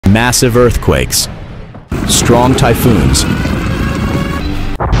massive earthquakes, strong typhoons,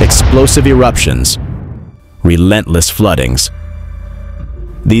 explosive eruptions, relentless floodings.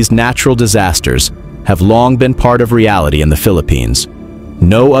 These natural disasters have long been part of reality in the Philippines.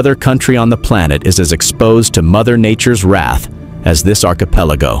 No other country on the planet is as exposed to Mother Nature's wrath as this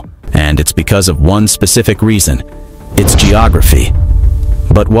archipelago, and it's because of one specific reason: its geography.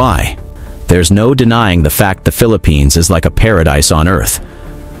 But why? There's no denying the fact the Philippines is like a paradise on Earth,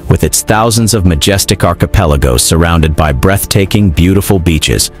 with its thousands of majestic archipelagos surrounded by breathtaking, beautiful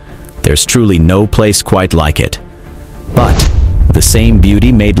beaches. There's truly no place quite like it. But the same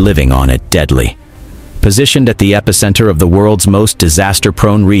beauty made living on it deadly. Positioned at the epicenter of the world's most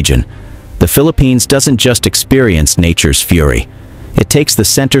disaster-prone region, the Philippines doesn't just experience nature's fury. It takes the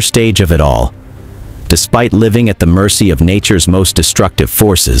center stage of it all. Despite living at the mercy of nature's most destructive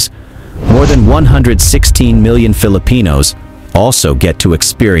forces, more than 116 million Filipinos also get to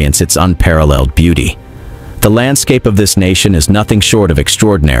experience its unparalleled beauty. The landscape of this nation is nothing short of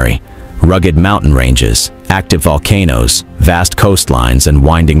extraordinary. Rugged mountain ranges, active volcanoes, vast coastlines, and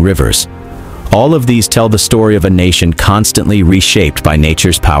winding rivers. All of these tell the story of a nation constantly reshaped by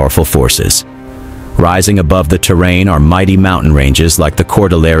nature's powerful forces. Rising above the terrain are mighty mountain ranges like the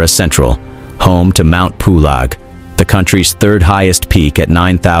Cordillera Central, home to Mount Pulag, the country's third highest peak at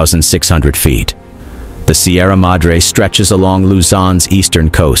 9,600 feet. The Sierra Madre stretches along Luzon's eastern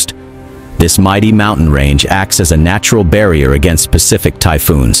coast. This mighty mountain range acts as a natural barrier against Pacific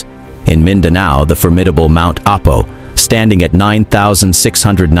typhoons. In Mindanao, the formidable Mount Apo, standing at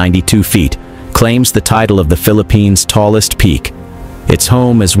 9,692 feet, claims the title of the Philippines' tallest peak. It's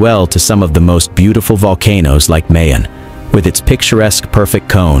home as well to some of the most beautiful volcanoes like Mayon, with its picturesque perfect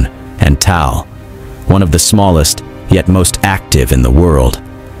cone, and Taal, one of the smallest yet most active in the world.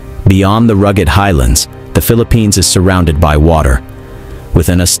 Beyond the rugged highlands, the Philippines is surrounded by water. With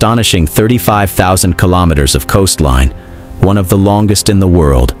an astonishing 35,000 kilometers of coastline, one of the longest in the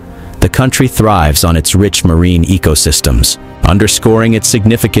world, the country thrives on its rich marine ecosystems. Underscoring its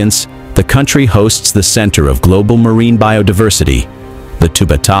significance, the country hosts the center of global marine biodiversity, the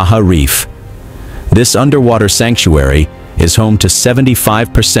Tubataha Reef. This underwater sanctuary is home to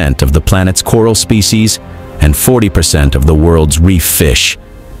 75% of the planet's coral species and 40% of the world's reef fish.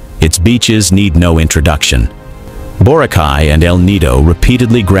 Its beaches need no introduction. Boracay and El Nido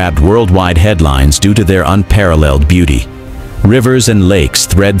repeatedly grabbed worldwide headlines due to their unparalleled beauty. Rivers and lakes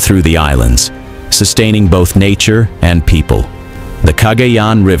thread through the islands, sustaining both nature and people. The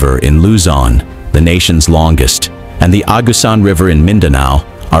Cagayan River in Luzon, the nation's longest, and the Agusan River in Mindanao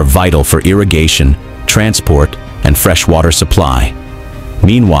are vital for irrigation, transport, and freshwater supply.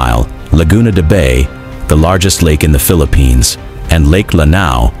 Meanwhile, Laguna de Bay, the largest lake in the Philippines, and Lake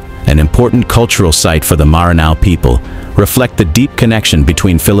Lanao, an important cultural site for the Maranao people, reflect the deep connection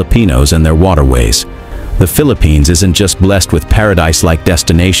between Filipinos and their waterways. The Philippines isn't just blessed with paradise-like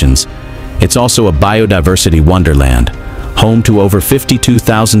destinations, it's also a biodiversity wonderland, home to over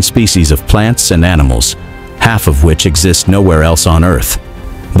 52,000 species of plants and animals, half of which exist nowhere else on Earth.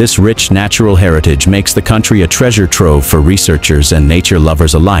 This rich natural heritage makes the country a treasure trove for researchers and nature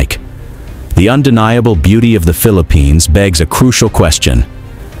lovers alike. The undeniable beauty of the Philippines begs a crucial question.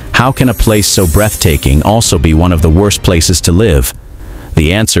 How can a place so breathtaking also be one of the worst places to live?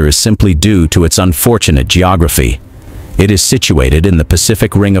 The answer is simply due to its unfortunate geography. It is situated in the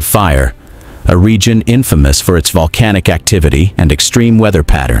Pacific Ring of Fire, a region infamous for its volcanic activity and extreme weather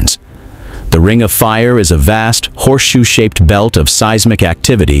patterns. The Ring of Fire is a vast, horseshoe-shaped belt of seismic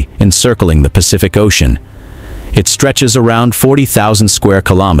activity encircling the Pacific Ocean. It stretches around 40,000 square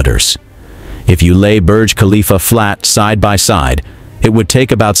kilometers. If you lay Burj Khalifa flat side by side, it would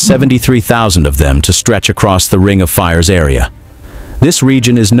take about 73,000 of them to stretch across the Ring of Fire's area. This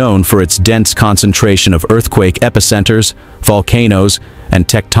region is known for its dense concentration of earthquake epicenters, volcanoes, and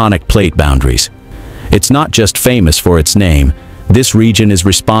tectonic plate boundaries. It's not just famous for its name. This region is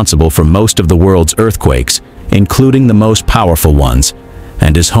responsible for most of the world's earthquakes, including the most powerful ones,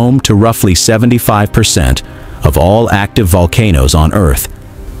 and is home to roughly 75% of all active volcanoes on Earth.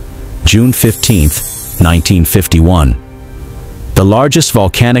 June 15, 1951. The largest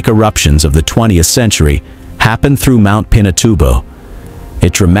volcanic eruptions of the 20th century happened through Mount Pinatubo.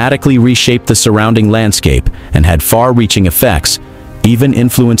 It dramatically reshaped the surrounding landscape and had far-reaching effects, even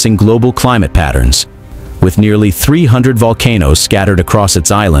influencing global climate patterns. With nearly 300 volcanoes scattered across its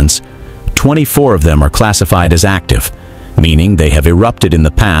islands, 24 of them are classified as active, meaning they have erupted in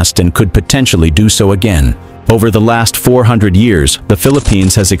the past and could potentially do so again. Over the last 400 years, the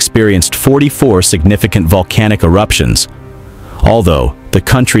Philippines has experienced 44 significant volcanic eruptions, although the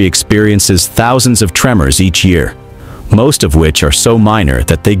country experiences thousands of tremors each year. most of which are so minor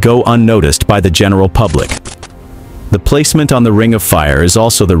that they go unnoticed by the general public. The placement on the Ring of Fire is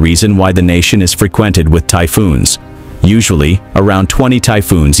also the reason why the nation is frequented with typhoons, usually around 20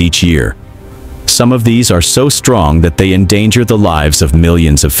 typhoons each year. Some of these are so strong that they endanger the lives of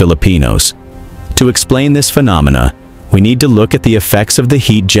millions of Filipinos. To explain this phenomena, we need to look at the effects of the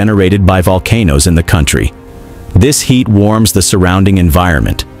heat generated by volcanoes in the country. This heat warms the surrounding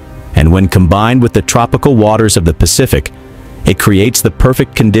environment, and when combined with the tropical waters of the Pacific, it creates the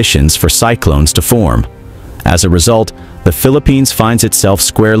perfect conditions for cyclones to form. As a result, the Philippines finds itself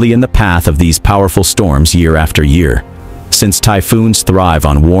squarely in the path of these powerful storms year after year. Since typhoons thrive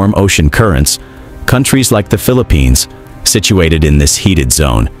on warm ocean currents, countries like the Philippines, situated in this heated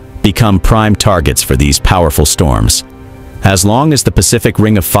zone, become prime targets for these powerful storms. As long as the Pacific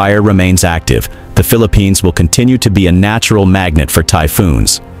Ring of Fire remains active, the Philippines will continue to be a natural magnet for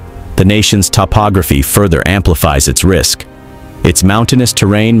typhoons. The nation's topography further amplifies its risk. Its mountainous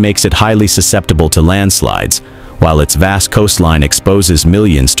terrain makes it highly susceptible to landslides, while its vast coastline exposes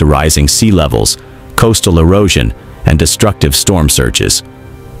millions to rising sea levels, coastal erosion, and destructive storm surges.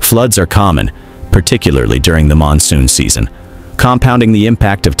 Floods are common, particularly during the monsoon season, compounding the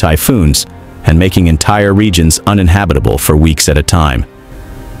impact of typhoons and making entire regions uninhabitable for weeks at a time.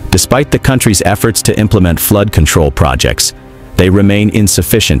 Despite the country's efforts to implement flood control projects, they remain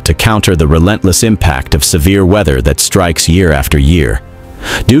insufficient to counter the relentless impact of severe weather that strikes year after year.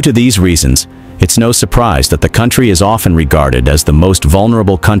 Due to these reasons, it's no surprise that the country is often regarded as the most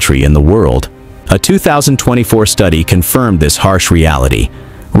vulnerable country in the world. A 2024 study confirmed this harsh reality,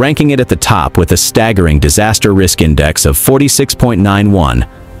 ranking it at the top with a staggering disaster risk index of 46.91,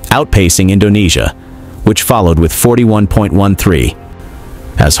 outpacing Indonesia, which followed with 41.13.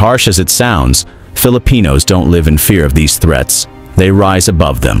 As harsh as it sounds, Filipinos don't live in fear of these threats. They rise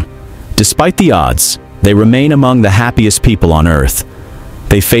above them. Despite the odds, they remain among the happiest people on Earth.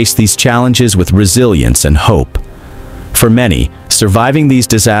 They face these challenges with resilience and hope. For many, surviving these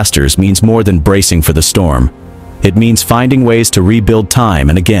disasters means more than bracing for the storm. It means finding ways to rebuild time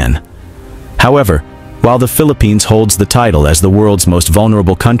and again. However, while the Philippines holds the title as the world's most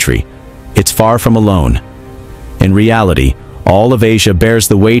vulnerable country, it's far from alone. In reality, all of Asia bears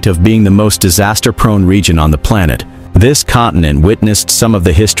the weight of being the most disaster-prone region on the planet. This continent witnessed some of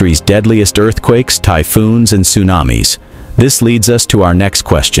the history's deadliest earthquakes, typhoons, and tsunamis. This leads us to our next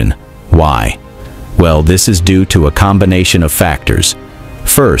question. Why? Well, this is due to a combination of factors.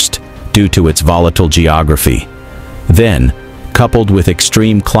 First, due to its volatile geography. Then, coupled with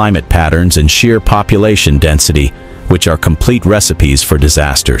extreme climate patterns and sheer population density, which are complete recipes for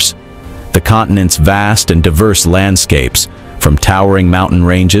disasters. The continent's vast and diverse landscapes, from towering mountain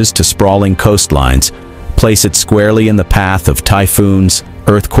ranges to sprawling coastlines, place it squarely in the path of typhoons,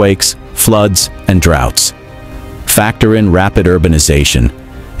 earthquakes, floods, and droughts. Factor in rapid urbanization,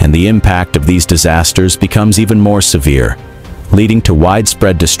 and the impact of these disasters becomes even more severe, leading to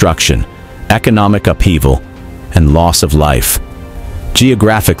widespread destruction, economic upheaval, and loss of life.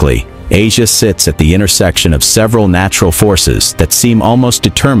 Geographically, Asia sits at the intersection of several natural forces that seem almost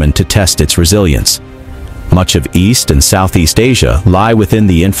determined to test its resilience. Much of East and Southeast Asia lie within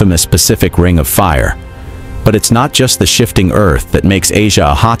the infamous Pacific Ring of Fire. But it's not just the shifting Earth that makes Asia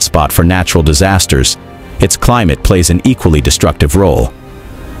a hotspot for natural disasters. Its climate plays an equally destructive role.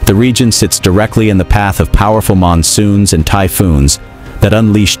 The region sits directly in the path of powerful monsoons and typhoons that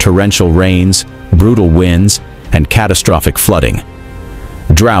unleash torrential rains, brutal winds, and catastrophic flooding.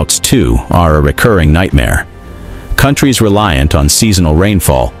 Droughts, too, are a recurring nightmare. Countries reliant on seasonal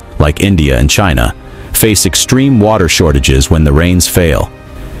rainfall, like India and China, face extreme water shortages when the rains fail.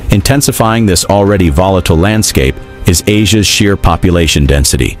 Intensifying this already volatile landscape is Asia's sheer population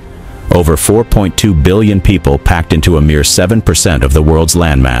density. Over 4.2 billion people packed into a mere 7% of the world's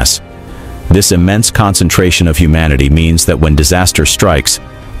landmass. This immense concentration of humanity means that when disaster strikes,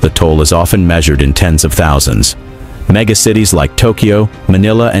 the toll is often measured in tens of thousands. Megacities like Tokyo,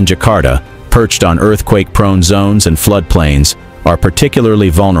 Manila, and Jakarta, perched on earthquake-prone zones and floodplains, are particularly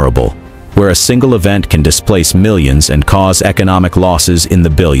vulnerable, where a single event can displace millions and cause economic losses in the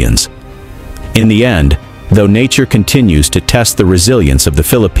billions. In the end, though nature continues to test the resilience of the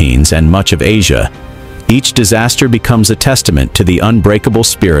Philippines and much of Asia, each disaster becomes a testament to the unbreakable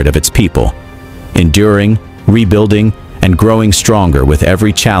spirit of its people, enduring, rebuilding, and growing stronger with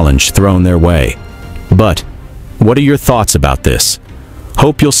every challenge thrown their way. But, what are your thoughts about this?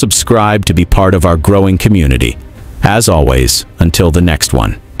 Hope you'll subscribe to be part of our growing community. As always, until the next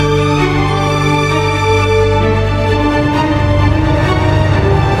one.